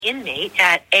inmate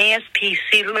at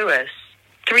ASPC Lewis.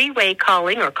 Three-way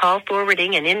calling or call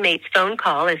forwarding an inmate's phone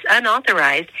call is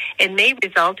unauthorized and may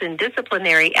result in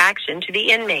disciplinary action to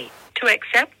the inmate. To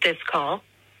accept this call,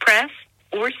 press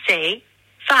or say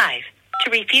 5.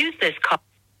 To refuse this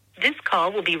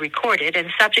call will be recorded and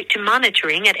subject to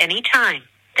monitoring at any time.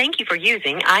 Thank you for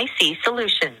using IC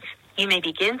Solutions. You may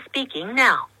begin speaking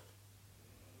now.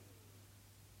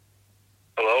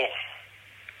 Hello.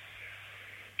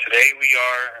 Today we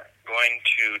are going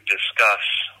to discuss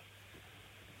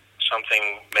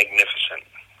something magnificent,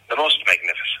 the most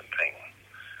magnificent thing,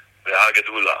 the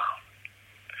Agadullah.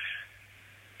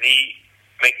 The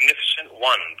magnificent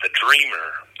one, the dreamer,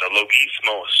 the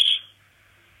logismos,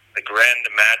 the grand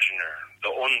imaginer, the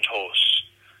ontos,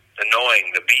 the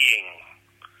knowing, the being,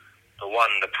 the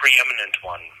one, the preeminent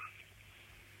one,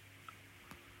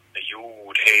 the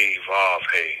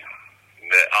Yud-Heh-Vav-Heh,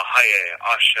 the Ahaye,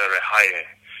 Asher, Ahaye,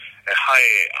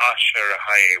 Ahaye, Asher,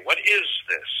 Ahaye. What is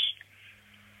this?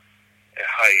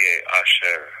 Ahaye,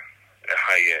 Asher,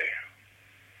 Ahaye.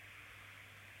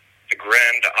 The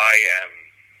grand I am.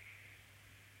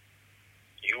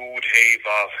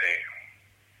 Yud-Heh-Vav-Heh,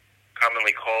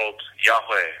 commonly called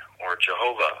Yahweh or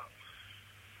Jehovah.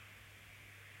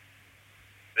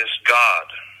 This God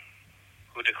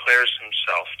who declares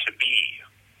himself to be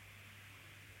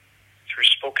through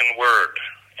spoken word,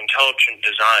 intelligent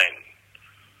design,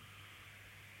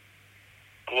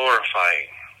 glorifying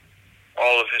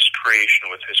all of his creation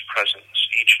with his presence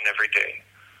each and every day.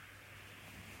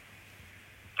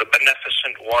 The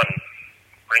beneficent one,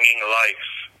 bringing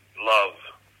life, love,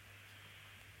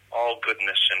 all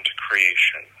goodness into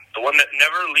creation. The one that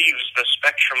never leaves the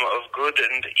spectrum of good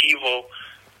and evil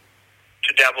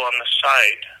to dabble on the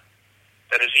side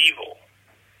that is evil.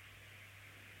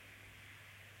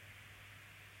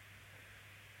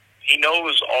 He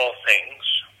knows all things.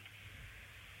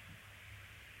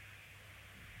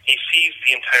 He sees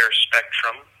the entire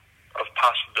spectrum of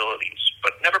possibilities,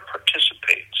 but never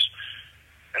participates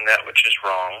in that which is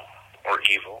wrong or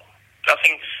evil.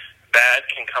 Nothing bad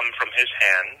can come from his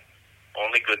hand,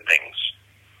 only good things.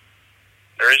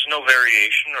 There is no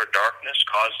variation or darkness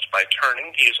caused by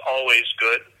turning. He is always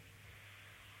good.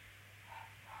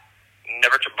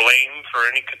 Never to blame for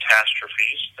any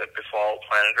catastrophes that befall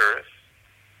planet Earth.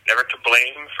 Never to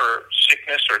blame for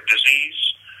sickness or disease.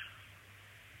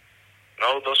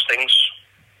 No, those things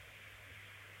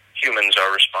humans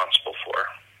are responsible for.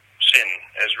 Sin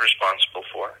is responsible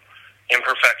for.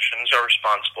 Imperfections are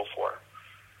responsible for.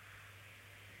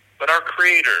 But our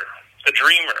Creator, the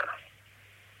Dreamer,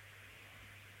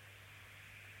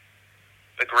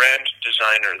 the Grand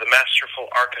Designer, the Masterful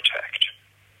Architect,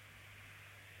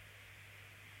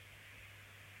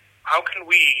 how can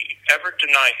we ever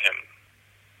deny him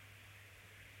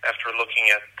after looking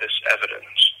at this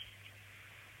evidence?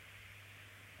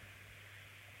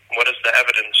 What is the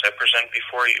evidence I present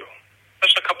before you?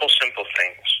 Just a couple simple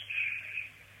things.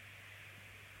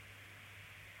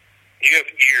 You have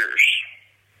ears.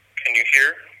 Can you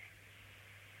hear?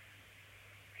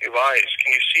 You have eyes.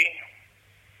 Can you see?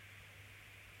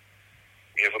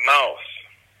 You have a mouth.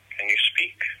 Can you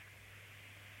speak?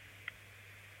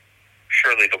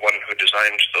 Surely the one who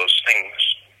designed those things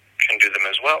can do them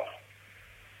as well.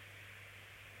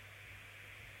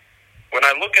 When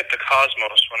I look at the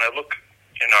cosmos, when I look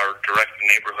in our direct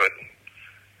neighborhood,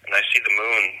 and I see the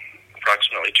moon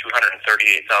approximately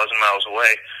 238,000 miles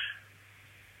away,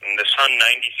 and the sun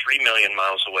 93 million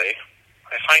miles away,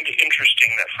 I find it interesting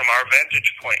that from our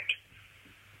vantage point,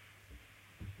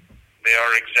 they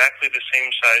are exactly the same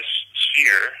size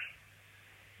sphere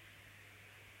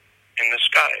in the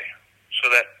sky, so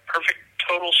that perfect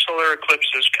total solar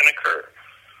eclipses can occur.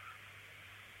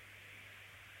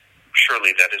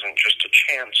 Surely that isn't just a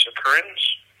chance occurrence.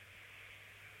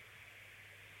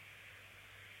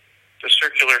 The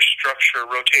circular structure,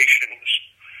 rotations,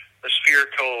 the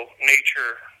spherical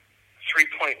nature,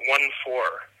 3.14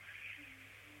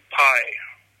 pi,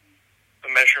 the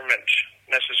measurement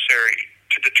necessary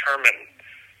to determine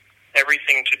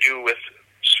everything to do with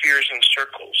spheres and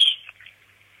circles,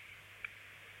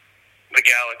 the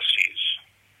galaxies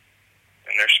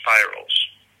and their spirals,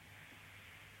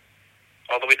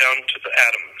 all the way down to the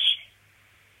atoms,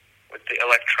 with the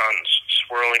electrons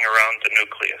swirling around the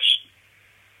nucleus.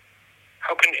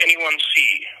 How can anyone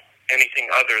see anything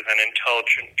other than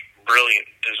intelligent, brilliant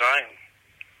design?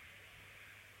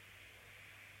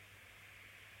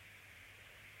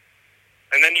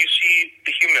 And then you see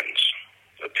the humans,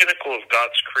 the pinnacle of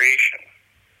God's creation,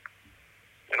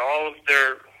 in all of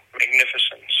their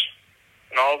magnificence,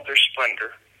 in all of their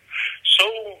splendor. So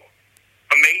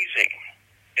amazing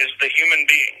is the human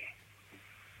being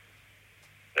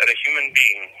that a human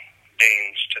being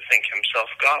deigns to think himself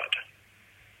God.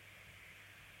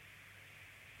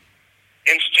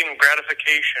 Instant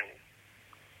gratification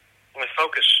with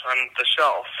focus on the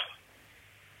self.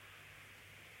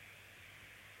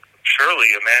 Surely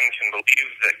a man can believe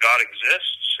that God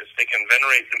exists if they can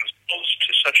venerate themselves to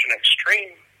such an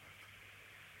extreme,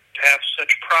 to have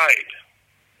such pride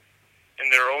in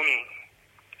their own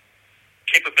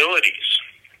capabilities.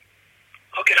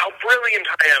 Look at how brilliant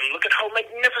I am. Look at how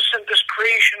magnificent this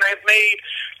creation I have made.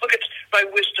 Look at my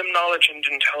wisdom, knowledge, and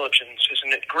intelligence.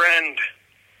 Isn't it grand?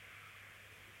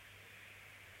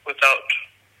 Without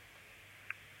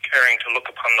caring to look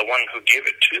upon the one who gave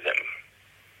it to them.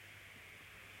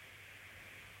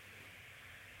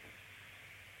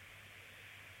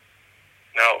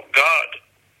 Now, God,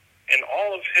 in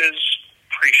all of his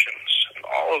prescience, and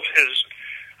all of his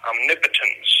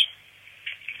omnipotence,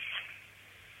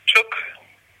 took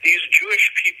these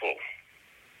Jewish people,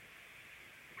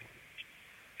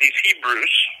 these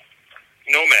Hebrews,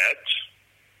 nomads,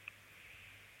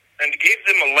 and gave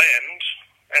them a land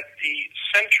at the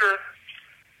center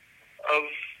of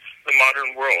the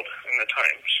modern world in the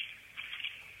times.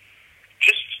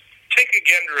 Just take a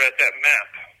gander at that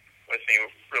map with me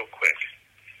real quick.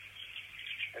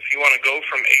 If you want to go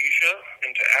from Asia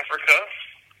into Africa,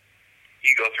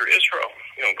 you go through Israel.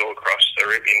 You don't go across the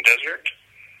Arabian Desert.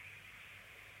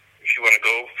 If you want to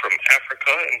go from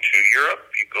Africa into Europe,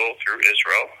 you go through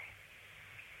Israel.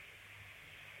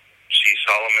 See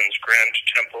Solomon's Grand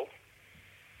Temple.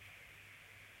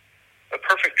 A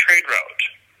perfect trade route.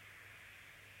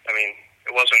 I mean,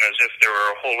 it wasn't as if there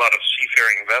were a whole lot of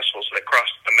seafaring vessels that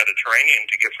crossed the Mediterranean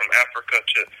to get from Africa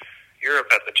to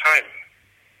Europe at the time.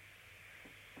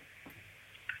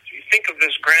 So you think of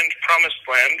this grand promised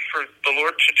land for the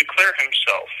Lord to declare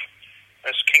himself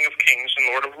as King of Kings and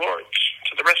Lord of Lords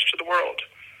to the rest of the world.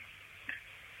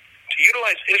 To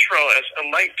utilize Israel as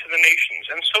a light to the nations.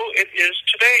 And so it is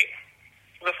today.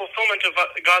 The fulfillment of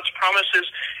God's promises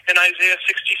in Isaiah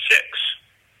 66.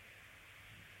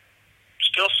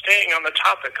 Still staying on the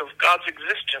topic of God's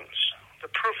existence, the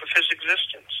proof of his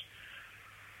existence.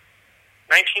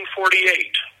 1948,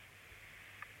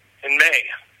 in May,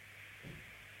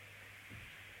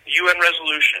 UN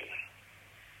resolution,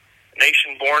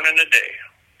 nation born in a day,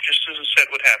 just as it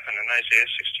said would happen in Isaiah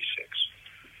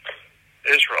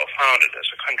 66. Israel founded as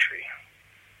a country.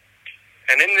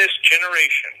 And in this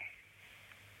generation,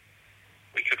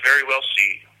 we could very well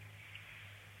see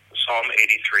the Psalm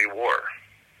 83 war.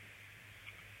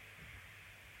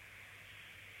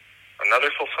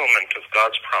 Another fulfillment of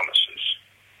God's promises.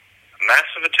 A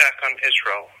massive attack on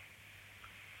Israel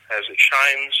as it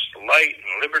shines the light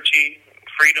and liberty and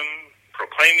freedom,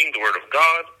 proclaiming the word of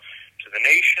God to the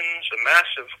nations, a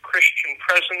massive Christian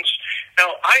presence.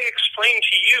 Now, I explain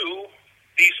to you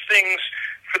these things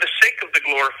for the sake of the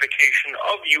glorification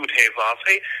of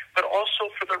Yud-Heh-Vav-Heh, but also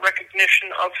for the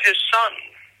recognition of his Son.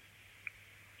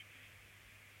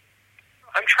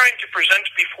 I'm trying to present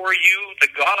before you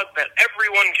the God that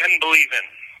everyone can believe in,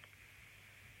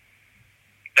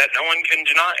 that no one can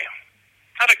deny.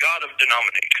 Not a God of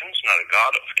denominations, not a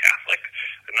God of Catholic,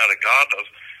 not a God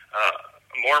of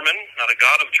Mormon, not a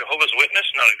God of Jehovah's Witness,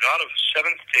 not a God of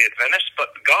Seventh-day Adventist,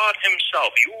 but God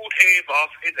himself,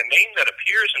 Yud-Heh-Vav-Heh, the name that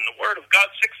appears in the Word of God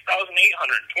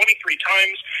 6,823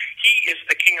 times. He is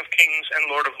the King of Kings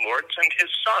and Lord of Lords, and his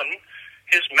Son,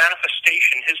 his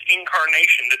manifestation, his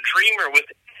incarnation, the dreamer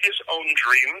within his own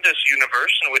dream, this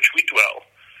universe in which we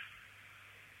dwell,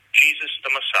 Jesus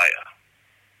the Messiah,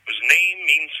 whose name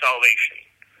means salvation,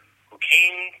 who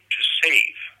came to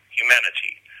save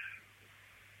humanity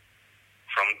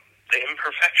from the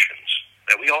imperfections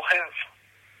that we all have.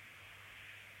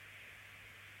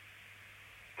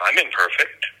 I'm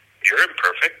imperfect. You're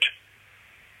imperfect.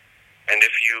 And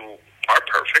if you are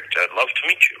perfect, I'd love to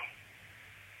meet you.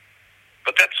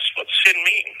 But that's what sin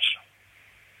means.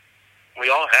 We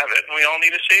all have it, and we all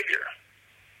need a Savior.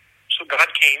 So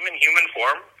God came in human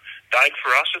form, died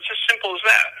for us. It's as simple as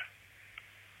that.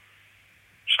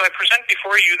 So I present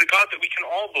before you the God that we can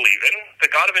all believe in,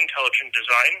 the God of intelligent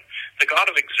design, the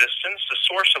God of existence, the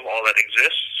source of all that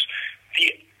exists,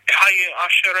 the Haye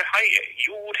Asher Haye,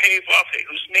 Yud-Heh-Vav-Heh,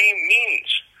 whose name means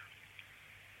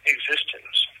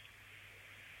existence.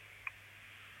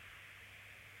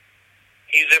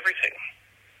 He's everything.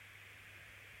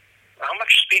 How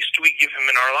much space do we give him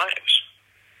in our lives?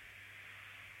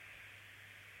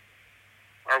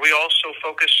 Are we also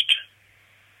focused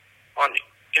on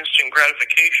instant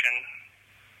gratification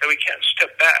that we can't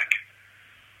step back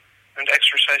and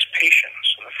exercise patience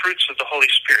and the fruits of the Holy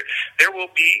Spirit. There will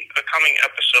be a coming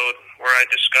episode where I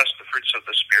discuss the fruits of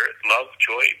the Spirit: love,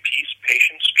 joy, peace,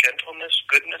 patience, gentleness,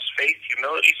 goodness, faith,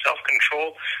 humility,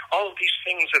 self-control, all of these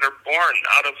things that are born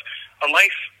out of a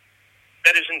life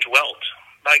that is indwelt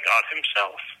by God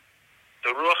himself,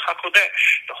 the Ruach HaKodesh,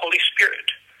 the Holy Spirit,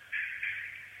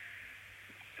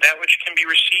 that which can be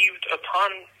received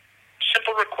upon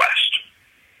simple request.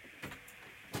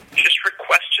 Just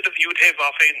request it of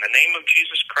Yud-Heh-Vav-Heh in the name of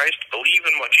Jesus Christ. Believe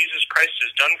in what Jesus Christ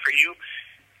has done for you.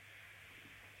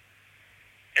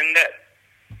 In that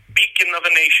beacon of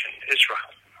a nation, Israel.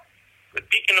 The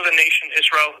beacon of a nation,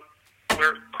 Israel,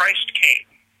 where Christ came,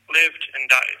 lived, and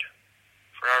died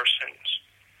for our sins.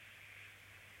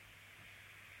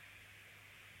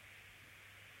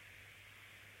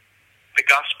 The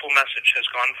gospel message has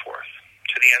gone forth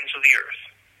to the ends of the earth.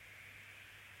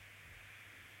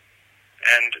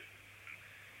 And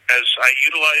as I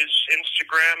utilize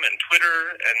Instagram and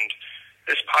Twitter and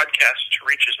this podcast to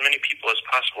reach as many people as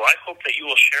possible, I hope that you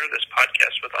will share this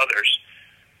podcast with others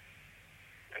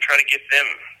and try to get them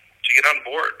to get on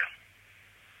board.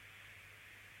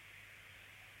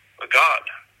 A God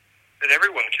that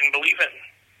everyone can believe in.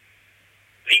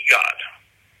 The God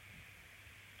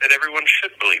that everyone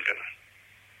should believe in.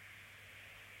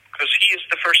 Because he is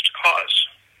the first cause.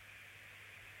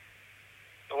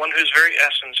 The one whose very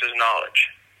essence is knowledge.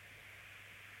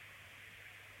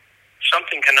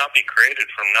 Something cannot be created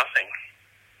from nothing.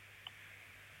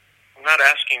 I'm not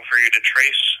asking for you to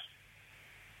trace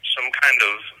some kind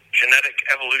of genetic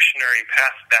evolutionary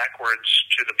path backwards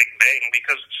to the Big Bang,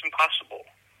 because it's impossible.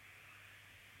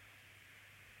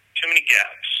 Too many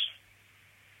gaps.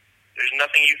 There's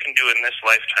nothing you can do in this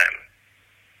lifetime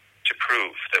to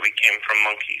prove that we came from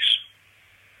monkeys.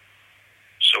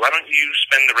 So why don't you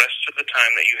spend the rest of the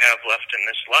time that you have left in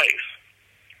this life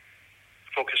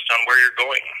focused on where you're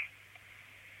going?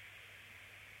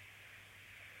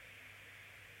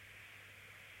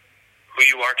 Who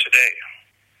you are today.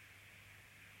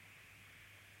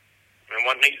 And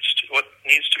what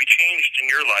needs to be changed in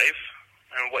your life,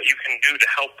 and what you can do to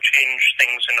help change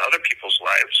things in other people's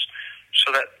lives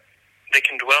so that they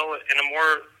can dwell in a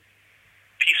more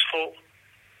peaceful,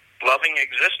 loving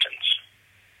existence.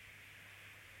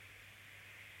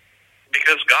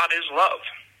 Because God is love.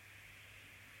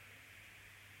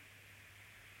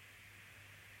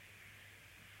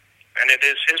 And it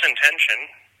is his intention,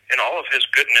 in all of his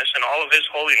goodness and all of his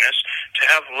holiness, to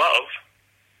have love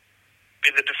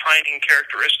be the defining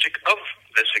characteristic of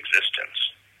this existence.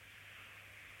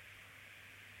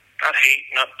 Not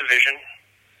hate, not division,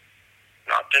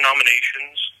 not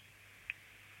denominations,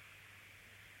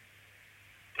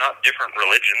 not different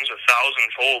religions,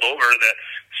 1,000-fold over, that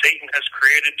Satan has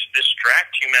created to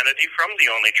distract humanity from the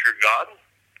only true God,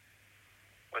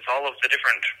 with all of the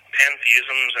different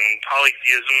pantheisms and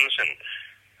polytheisms and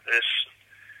this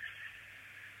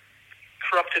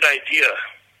corrupted idea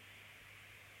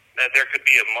that there could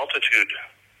be a multitude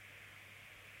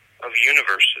of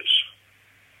universes.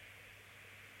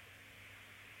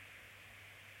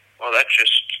 Well, that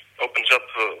just opens up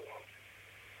a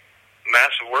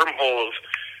massive wormhole of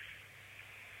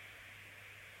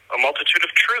a multitude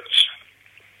of truths.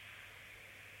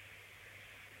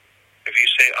 If you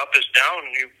say up is down,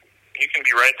 you can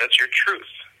be right, that's your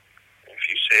truth. If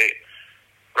you say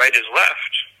right is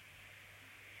left,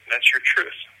 that's your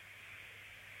truth.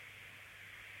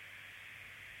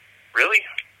 Really?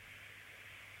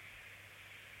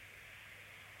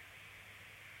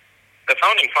 The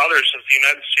founding fathers of the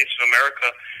United States of America,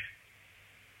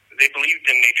 they believed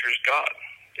in nature's God.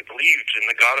 They believed in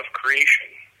the God of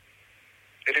creation.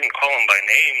 They didn't call him by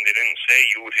name. They didn't say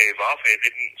Yud-Heh-Vav-Heh.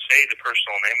 They didn't say the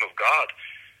personal name of God.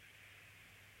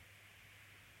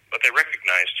 But they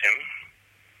recognized him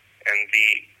and the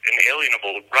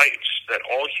inalienable rights that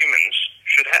all humans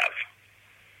should have.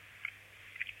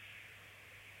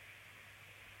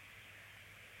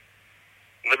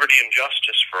 Liberty and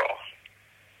justice for all.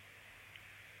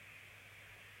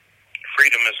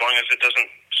 Freedom, as long as it doesn't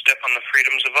step on the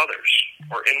freedoms of others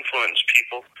or influence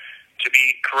people to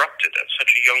be corrupted at such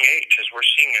a young age as we're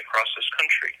seeing across this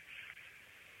country.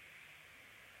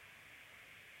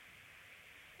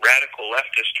 Radical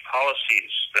leftist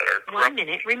policies that are corrupting 1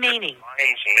 minute remaining.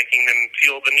 minds and making them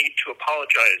feel the need to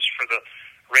apologize for the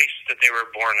race that they were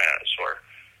born as, or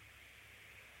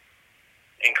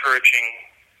encouraging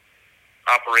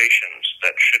operations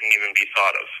that shouldn't even be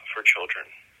thought of for children.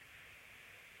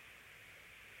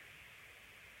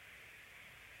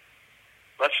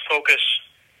 Let's focus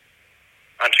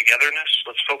on togetherness.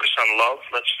 Let's focus on love.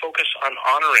 Let's focus on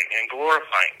honoring and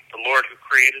glorifying the Lord who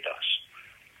created us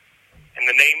In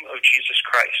the name of Jesus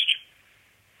Christ,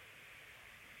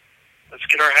 let's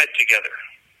get our head together.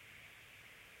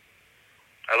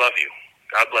 I love you.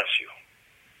 God bless you.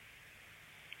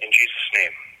 In Jesus'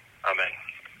 name, amen.